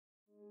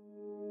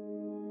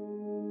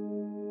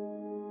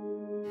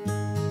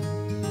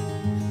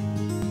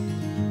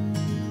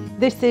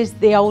This is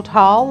the old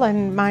hall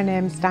and my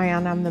name's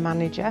Diane, I'm the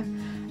manager.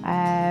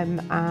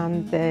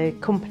 And the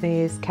company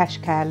is Cash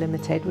Care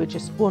Limited. We're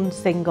just one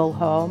single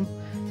home.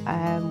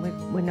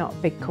 We're not a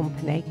big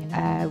company.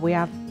 We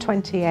have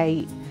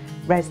 28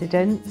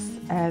 residents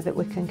that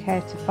we can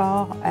cater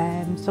for,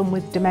 some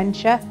with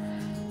dementia.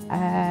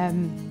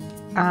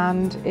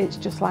 And it's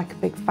just like a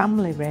big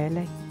family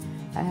really.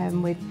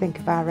 We think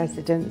of our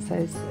residents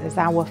as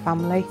our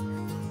family.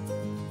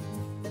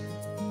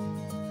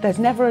 There's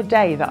never a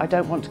day that I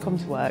don't want to come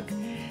to work.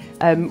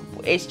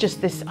 It's just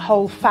this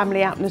whole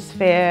family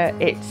atmosphere.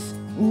 It's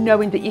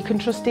knowing that you can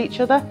trust each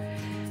other.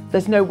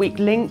 There's no weak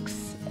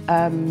links.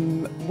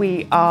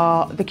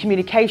 The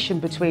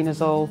communication between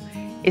us all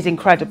is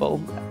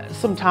incredible,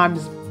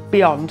 sometimes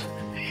beyond.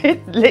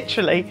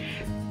 Literally,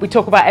 we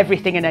talk about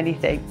everything and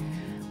anything.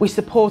 We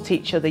support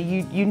each other.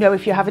 You know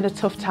if you're having a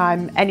tough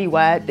time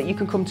anywhere that you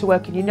can come to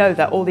work and you know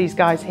that all these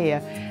guys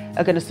here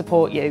are going to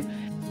support you.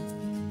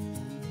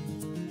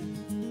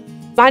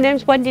 My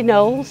name's Wendy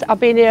Knowles. I've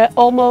been here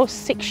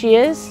almost 6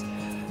 years.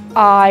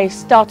 I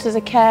started as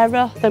a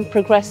carer, then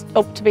progressed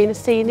up to being a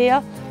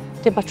senior.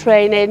 Did my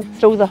training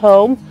through the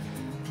home,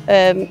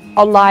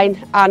 online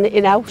and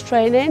in-house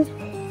training.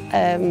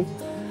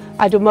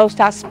 I do most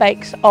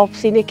aspects of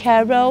senior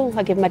care role.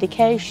 I give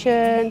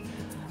medication,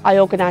 I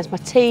organise my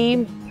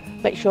team,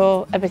 make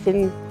sure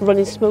everything's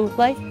running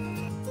smoothly.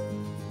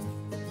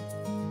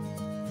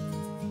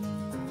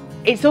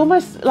 It's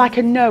almost like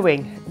a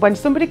knowing. When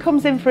somebody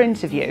comes in for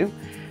interview,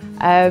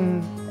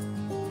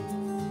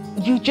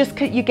 you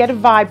get a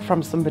vibe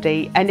from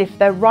somebody, and if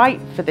they're right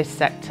for this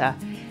sector,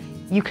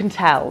 you can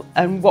tell.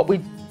 And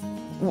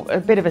a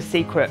bit of a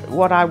secret,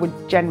 what I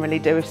would generally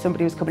do if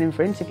somebody was coming in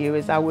for interview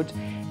is I would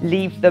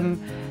leave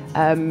them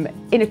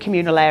in a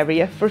communal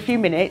area for a few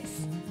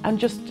minutes and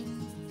just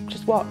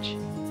watch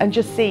and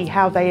just see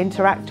how they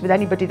interact with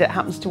anybody that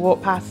happens to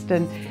walk past.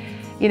 And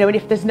you know, and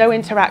if there's no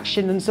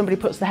interaction and somebody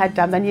puts their head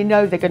down, then you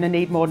know they're going to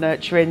need more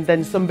nurturing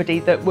than somebody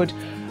that would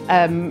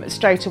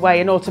straight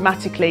away and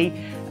automatically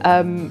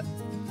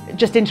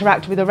just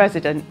interact with a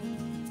resident.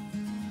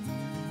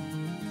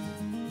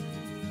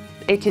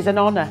 It is an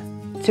honour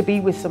to be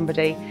with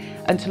somebody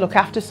and to look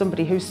after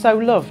somebody who's so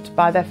loved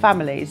by their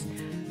families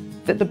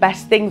that the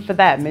best thing for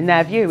them, in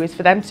their view, is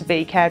for them to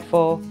be cared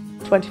for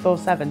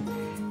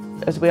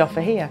 24/7, as we offer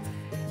here.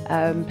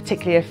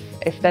 Particularly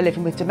if they're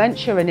living with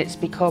dementia and it's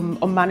become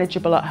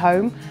unmanageable at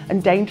home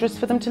and dangerous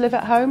for them to live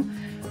at home.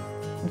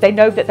 They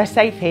know that they're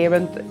safe here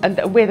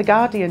and we're the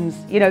guardians.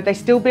 You know, they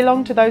still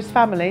belong to those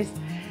families,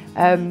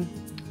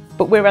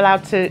 but we're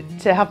allowed to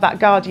have that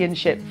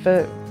guardianship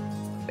for,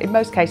 in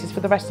most cases,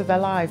 for the rest of their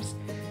lives,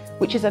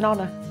 which is an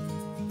honour.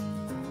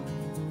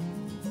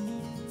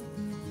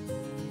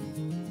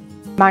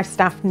 My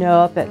staff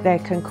know that they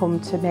can come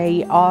to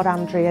me or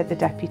Andrea, the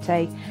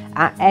deputy,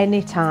 at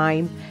any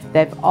time.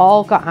 They've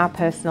all got our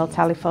personal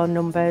telephone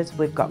numbers,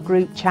 we've got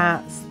group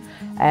chats,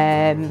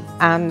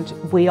 and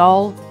we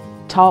all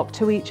talk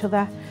to each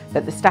other,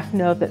 that the staff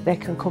know that they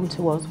can come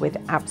to us with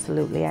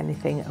absolutely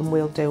anything, and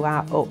we'll do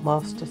our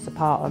utmost to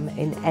support them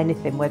in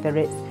anything, whether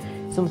it's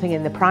something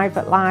in their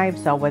private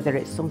lives or whether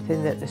it's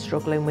something that they're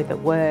struggling with at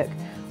work.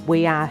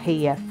 We are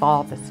here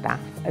for the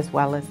staff as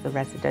well as the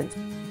residents.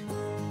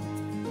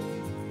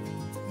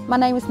 My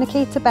name is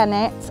Nikita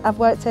Bennett. I've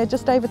worked here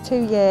just over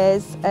 2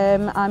 years.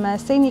 I'm a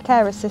senior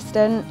care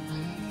assistant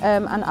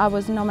and I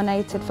was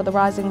nominated for the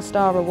Rising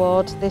Star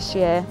Award this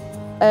year.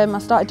 I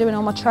started doing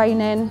all my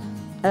training,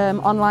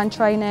 online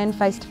training,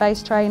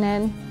 face-to-face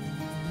training.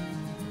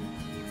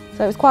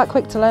 So it was quite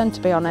quick to learn,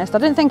 to be honest. I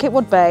didn't think it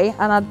would be,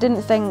 and I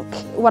didn't think,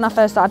 when I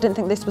first started, I didn't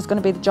think this was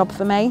going to be the job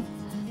for me.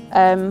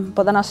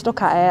 But then I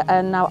stuck at it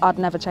and now I'd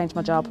never change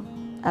my job,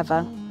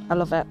 ever. I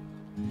love it.